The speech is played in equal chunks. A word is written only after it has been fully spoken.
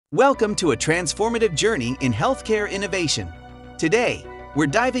Welcome to a transformative journey in healthcare innovation. Today, we're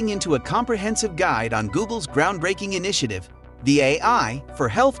diving into a comprehensive guide on Google's groundbreaking initiative, the AI for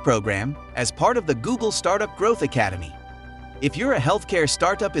Health program, as part of the Google Startup Growth Academy. If you're a healthcare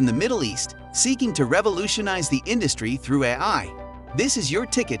startup in the Middle East seeking to revolutionize the industry through AI, this is your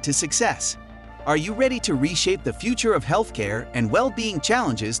ticket to success. Are you ready to reshape the future of healthcare and well-being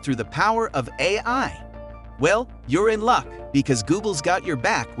challenges through the power of AI? Well, you're in luck because Google's got your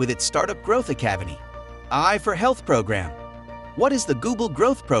back with its Startup Growth Academy. AI for Health program. What is the Google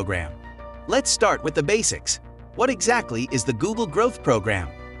Growth Program? Let's start with the basics. What exactly is the Google Growth Program,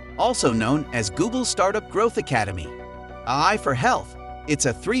 also known as Google Startup Growth Academy? AI for Health. It's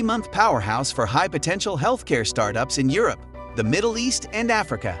a 3-month powerhouse for high-potential healthcare startups in Europe, the Middle East, and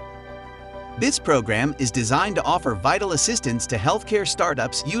Africa. This program is designed to offer vital assistance to healthcare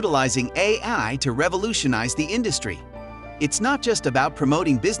startups utilizing AI to revolutionize the industry. It's not just about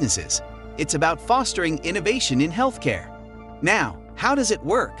promoting businesses, it's about fostering innovation in healthcare. Now, how does it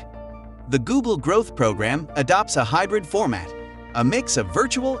work? The Google Growth Program adopts a hybrid format, a mix of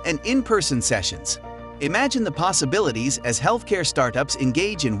virtual and in-person sessions. Imagine the possibilities as healthcare startups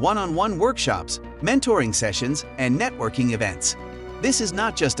engage in one-on-one workshops, mentoring sessions, and networking events. This is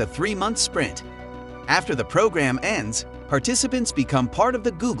not just a 3-month sprint. After the program ends, participants become part of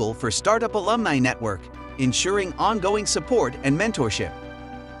the Google for Startup Alumni Network, ensuring ongoing support and mentorship.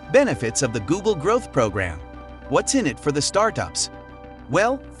 Benefits of the Google Growth Program. What's in it for the startups?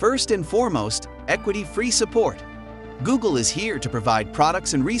 Well, first and foremost, equity-free support. Google is here to provide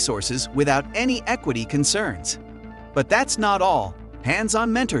products and resources without any equity concerns. But that's not all.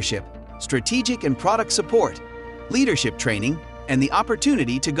 Hands-on mentorship, strategic and product support, leadership training, and the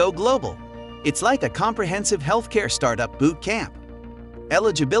opportunity to go global. It's like a comprehensive healthcare startup boot camp.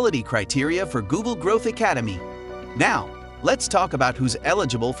 Eligibility criteria for Google Growth Academy. Now, let's talk about who's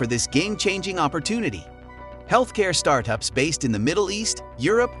eligible for this game-changing opportunity. Healthcare startups based in the Middle East,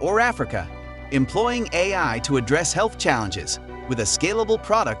 Europe, or Africa, employing AI to address health challenges with a scalable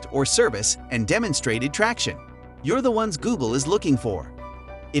product or service and demonstrated traction. You're the ones Google is looking for.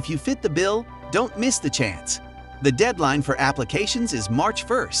 If you fit the bill, don't miss the chance. The deadline for applications is March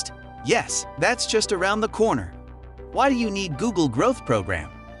 1st. Yes, that's just around the corner. Why do you need Google Growth Program?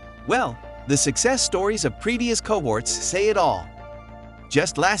 Well, the success stories of previous cohorts say it all.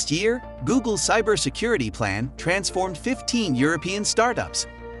 Just last year, Google's cybersecurity plan transformed 15 European startups.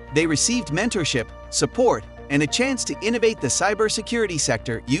 They received mentorship, support, and a chance to innovate the cybersecurity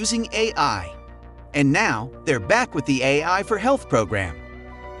sector using AI. And now, they're back with the AI for Health program.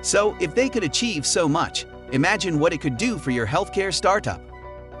 So, if they could achieve so much, imagine what it could do for your healthcare startup.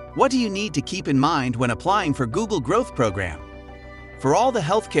 What do you need to keep in mind when applying for Google Growth Program? For all the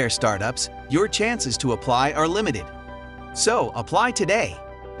healthcare startups, your chances to apply are limited. So, apply today.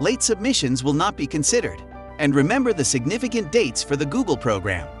 Late submissions will not be considered. And remember the significant dates for the Google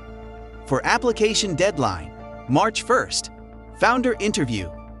program. For application deadline, March 1st. Founder interview,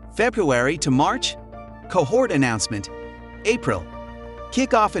 February to March. Cohort announcement, April.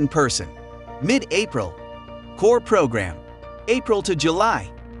 Kickoff in person, mid-April. Core program, April to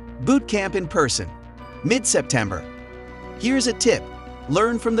July. Bootcamp in person, mid-September. Here's a tip,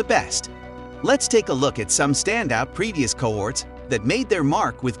 learn from the best. Let's take a look at some standout previous cohorts that made their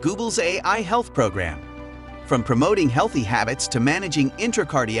mark with Google's AI Health program. From promoting healthy habits to managing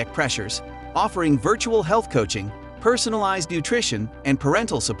intracardiac pressures, offering virtual health coaching, personalized nutrition, and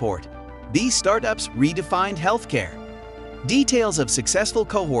parental support, these startups redefined healthcare. Details of successful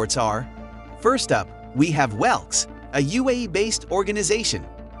cohorts are: first up, we have Welks, a UAE-based organization.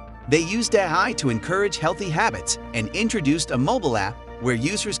 They used AI to encourage healthy habits and introduced a mobile app where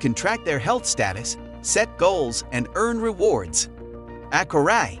users can track their health status, set goals, and earn rewards.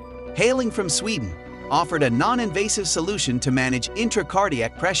 Akorai, hailing from Sweden, offered a non-invasive solution to manage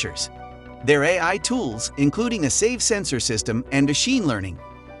intracardiac pressures. Their AI tools, including a SAVE sensor system and machine learning,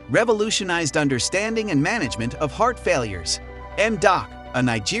 revolutionized understanding and management of heart failures. MDoc, a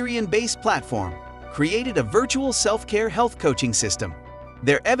Nigerian-based platform, created a virtual self-care health coaching system.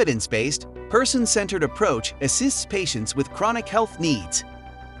 Their evidence-based, person-centered approach assists patients with chronic health needs.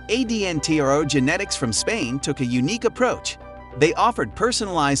 ADNTRO Genetics from Spain took a unique approach. They offered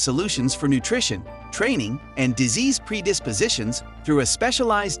personalized solutions for nutrition, training, and disease predispositions through a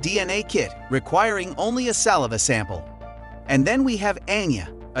specialized DNA kit requiring only a saliva sample. And then we have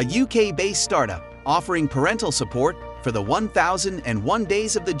Anya, a UK-based startup offering parental support for the 1001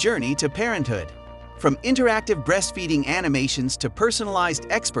 days of the journey to parenthood. From interactive breastfeeding animations to personalized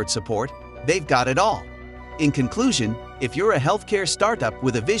expert support, they've got it all. In conclusion, if you're a healthcare startup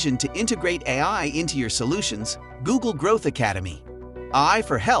with a vision to integrate AI into your solutions, Google Growth Academy. AI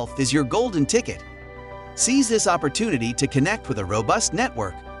for Health is your golden ticket. Seize this opportunity to connect with a robust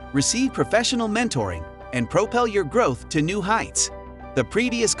network, receive professional mentoring, and propel your growth to new heights. The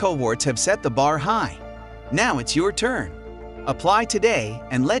previous cohorts have set the bar high. Now it's your turn. Apply today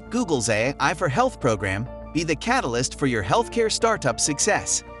and let Google's AI for Health program be the catalyst for your healthcare startup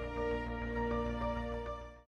success.